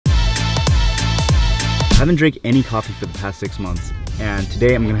haven't drank any coffee for the past 6 months, and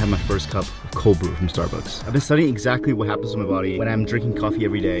today I'm gonna have my first cup of cold brew from Starbucks. I've been studying exactly what happens to my body when I'm drinking coffee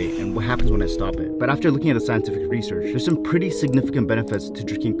every day and what happens when I stop it. But after looking at the scientific research, there's some pretty significant benefits to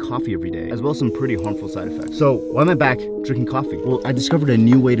drinking coffee every day, as well as some pretty harmful side effects. So why am I back drinking coffee? Well, I discovered a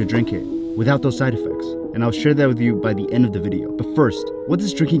new way to drink it without those side effects, and I'll share that with you by the end of the video. But first, what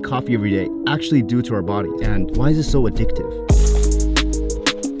does drinking coffee every day actually do to our bodies, and why is it so addictive?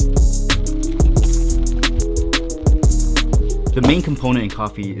 The main component in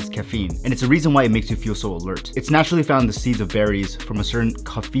coffee is caffeine, and it's the reason why it makes you feel so alert. It's naturally found in the seeds of berries from a certain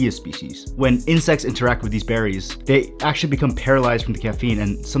Coffea species. When insects interact with these berries, they actually become paralyzed from the caffeine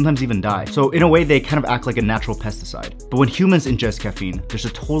and sometimes even die. So in a way, they kind of act like a natural pesticide. But when humans ingest caffeine, there's a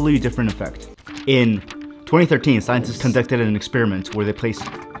totally different effect. In 2013, scientists conducted an experiment where they placed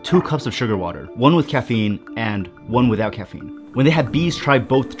 2 cups of sugar water, one with caffeine and one without caffeine. When they had bees try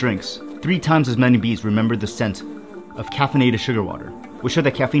both drinks, 3 times as many bees remembered the scent of caffeinated sugar water, which showed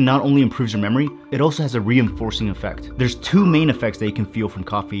that caffeine not only improves your memory, it also has a reinforcing effect. There's 2 main effects that you can feel from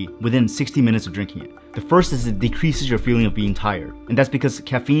coffee within 60 minutes of drinking it. The first is it decreases your feeling of being tired, and that's because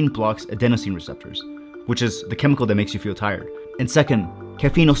caffeine blocks adenosine receptors, which is the chemical that makes you feel tired. And second,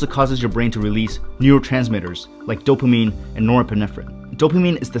 caffeine also causes your brain to release neurotransmitters like dopamine and norepinephrine.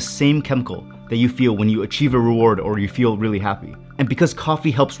 Dopamine is the same chemical that you feel when you achieve a reward or you feel really happy. And because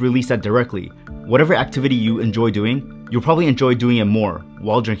coffee helps release that directly, whatever activity you enjoy doing, you'll probably enjoy doing it more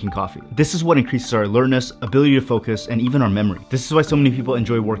while drinking coffee. This is what increases our alertness, ability to focus, and even our memory. This is why so many people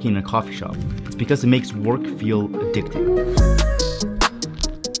enjoy working in a coffee shop. It's because it makes work feel addicting.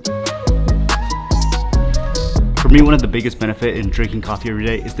 For me, one of the biggest benefits in drinking coffee every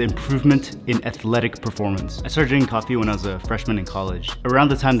day is the improvement in athletic performance. I started drinking coffee when I was a freshman in college, around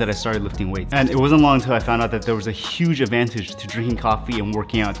the time that I started lifting weights. And it wasn't long until I found out that there was a huge advantage to drinking coffee and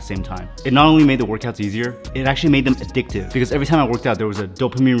working out at the same time. It not only made the workouts easier, it actually made them addictive, because every time I worked out, there was a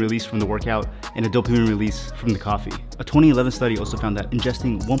dopamine release from the workout and a dopamine release from the coffee. A 2011 study also found that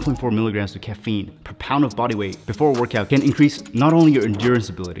ingesting 1.4 milligrams of caffeine per pound of body weight before a workout can increase not only your endurance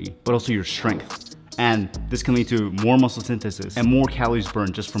ability, but also your strength. And this can lead to more muscle synthesis and more calories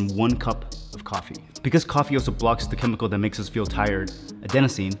burned just from 1 cup of coffee. Because coffee also blocks the chemical that makes us feel tired,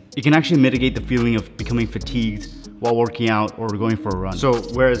 adenosine, it can actually mitigate the feeling of becoming fatigued while working out or going for a run. So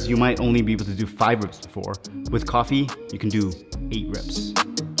whereas you might only be able to do 5 reps before, with coffee, you can do 8 reps.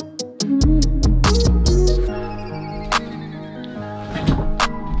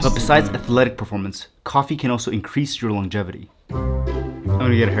 But besides athletic performance, coffee can also increase your longevity. I'm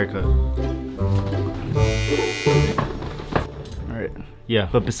gonna get a haircut. Alright, yeah,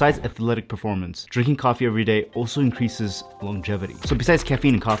 but besides athletic performance, drinking coffee every day also increases longevity. So besides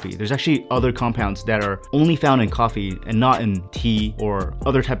caffeine and coffee, there's actually other compounds that are only found in coffee and not in tea or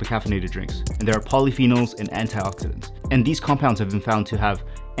other type of caffeinated drinks. And there are polyphenols and antioxidants. And these compounds have been found to have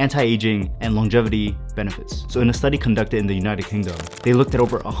anti-aging and longevity benefits. So in a study conducted in the United Kingdom, they looked at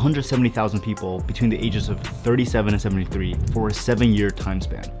over 170,000 people between the ages of 37 and 73 for a 7-year time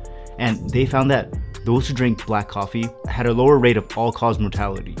span. And they found that those who drank black coffee had a lower rate of all-cause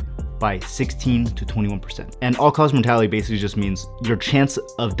mortality by 16 to 21%. And all-cause mortality basically just means your chance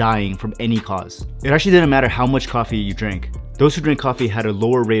of dying from any cause. It actually didn't matter how much coffee you drank. Those who drank coffee had a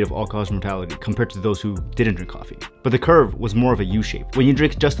lower rate of all-cause mortality compared to those who didn't drink coffee. But the curve was more of a U-shape. When you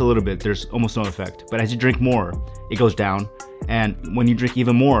drink just a little bit, there's almost no effect. But as you drink more, it goes down. And when you drink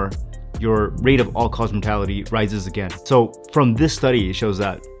even more, your rate of all-cause mortality rises again. So from this study, it shows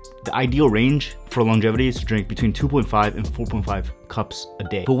that the ideal range for longevity is to drink between 2.5 and 4.5 cups a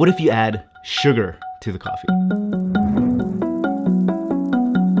day. But what if you add sugar to the coffee?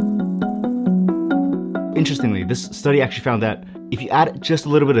 Interestingly, this study actually found that if you add just a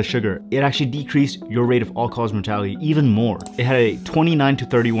little bit of sugar, it actually decreased your rate of all-cause mortality even more. It had a 29 to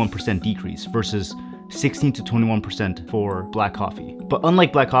 31% decrease versus 16 to 21% for black coffee. But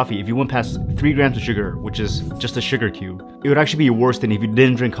unlike black coffee, if you went past 3 grams of sugar, which is just a sugar cube, it would actually be worse than if you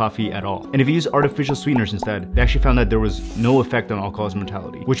didn't drink coffee at all. And if you use artificial sweeteners instead, they actually found that there was no effect on all-cause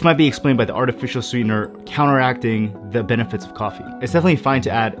mortality, which might be explained by the artificial sweetener counteracting the benefits of coffee. It's definitely fine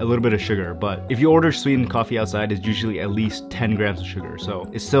to add a little bit of sugar, but if you order sweetened coffee outside, it's usually at least 10 grams of sugar, so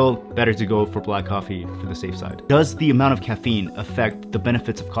it's still better to go for black coffee for the safe side. Does the amount of caffeine affect the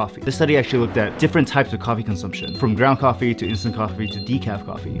benefits of coffee? This study actually looked at different types of coffee consumption, from ground coffee to instant coffee to decaf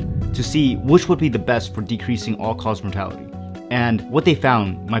coffee, to see which would be the best for decreasing all-cause mortality. And what they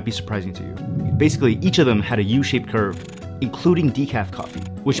found might be surprising to you. Basically, each of them had a U-shaped curve including decaf coffee,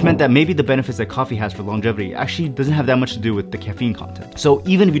 which meant that maybe the benefits that coffee has for longevity actually doesn't have that much to do with the caffeine content. So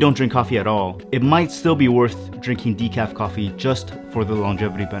even if you don't drink coffee at all, it might still be worth drinking decaf coffee just for the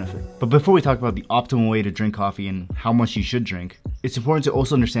longevity benefit. But before we talk about the optimal way to drink coffee and how much you should drink, it's important to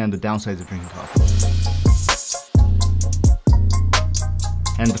also understand the downsides of drinking coffee.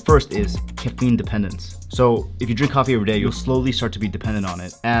 And the first is caffeine dependence. So if you drink coffee every day, you'll slowly start to be dependent on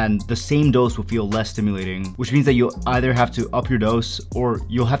it, and the same dose will feel less stimulating, which means that you'll either have to up your dose or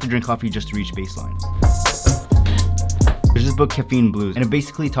you'll have to drink coffee just to reach baseline. There's this book, Caffeine Blues, and it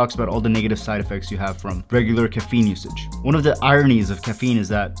basically talks about all the negative side effects you have from regular caffeine usage. One of the ironies of caffeine is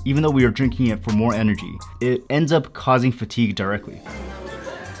that even though we are drinking it for more energy, it ends up causing fatigue directly.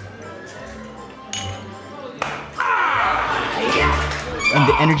 And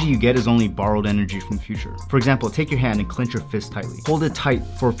the energy you get is only borrowed energy from the future. For example, take your hand and clench your fist tightly. Hold it tight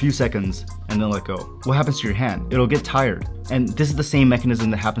for a few seconds and then let go. What happens to your hand? It'll get tired. And this is the same mechanism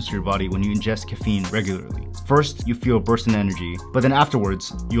that happens to your body when you ingest caffeine regularly. First, you feel a burst in energy, but then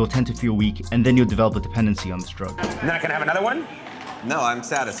afterwards, you'll tend to feel weak, and then you'll develop a dependency on this drug. Not gonna have another one? No, I'm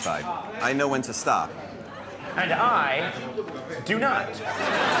satisfied. I know when to stop. And I do not.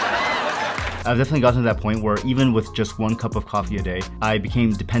 I've definitely gotten to that point where even with just 1 cup of coffee a day, I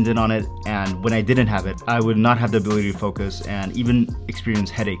became dependent on it, and when I didn't have it, I would not have the ability to focus and even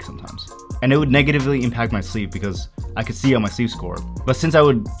experience headaches sometimes. And it would negatively impact my sleep because I could see on my sleep score. But since I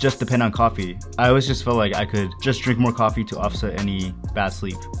would just depend on coffee, I always just felt like I could just drink more coffee to offset any bad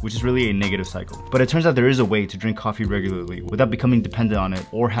sleep, which is really a negative cycle. But it turns out there is a way to drink coffee regularly without becoming dependent on it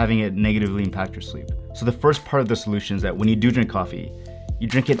or having it negatively impact your sleep. So the first part of the solution is that when you do drink coffee, you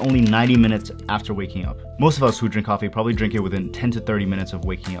drink it only 90 minutes after waking up. Most of us who drink coffee probably drink it within 10 to 30 minutes of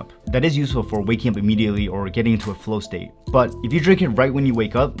waking up. That is useful for waking up immediately or getting into a flow state. But if you drink it right when you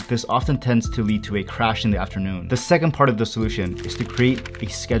wake up, this often tends to lead to a crash in the afternoon. The second part of the solution is to create a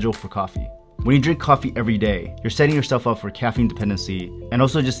schedule for coffee. When you drink coffee every day, you're setting yourself up for caffeine dependency and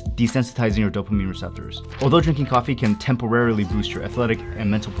also just desensitizing your dopamine receptors. Although drinking coffee can temporarily boost your athletic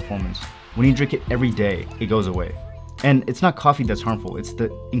and mental performance, when you drink it every day, it goes away. And it's not coffee that's harmful, it's the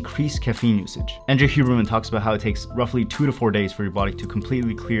increased caffeine usage. Andrew Huberman talks about how it takes roughly 2 to 4 days for your body to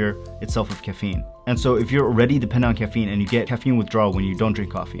completely clear itself of caffeine. And so if you're already dependent on caffeine and you get caffeine withdrawal when you don't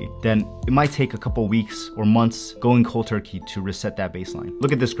drink coffee, then it might take a couple weeks or months going cold turkey to reset that baseline.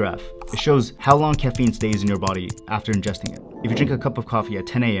 Look at this graph. It shows how long caffeine stays in your body after ingesting it. If you drink a cup of coffee at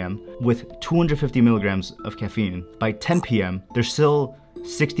 10 a.m. with 250 milligrams of caffeine, by 10 p.m. there's still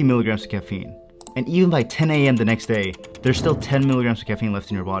 60 milligrams of caffeine. And even by 10 a.m. the next day, there's still 10 milligrams of caffeine left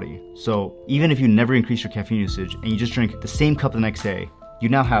in your body. So even if you never increase your caffeine usage and you just drink the same cup the next day, you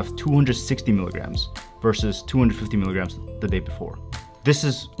now have 260 milligrams versus 250 milligrams the day before. This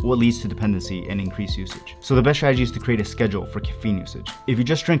is what leads to dependency and increased usage. So the best strategy is to create a schedule for caffeine usage. If you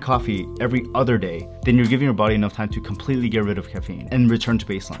just drink coffee every other day, then you're giving your body enough time to completely get rid of caffeine and return to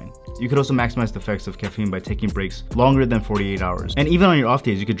baseline. You could also maximize the effects of caffeine by taking breaks longer than 48 hours. And even on your off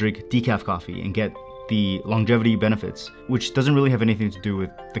days, you could drink decaf coffee and get the longevity benefits, which doesn't really have anything to do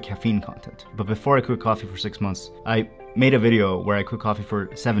with the caffeine content. But before I quit coffee for 6 months, I made a video where I quit coffee for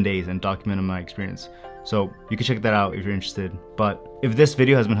 7 days and documented my experience. So you can check that out if you're interested. But if this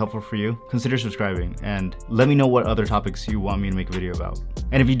video has been helpful for you, consider subscribing and let me know what other topics you want me to make a video about.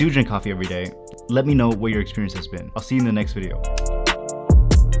 And if you do drink coffee every day, let me know what your experience has been. I'll see you in the next video.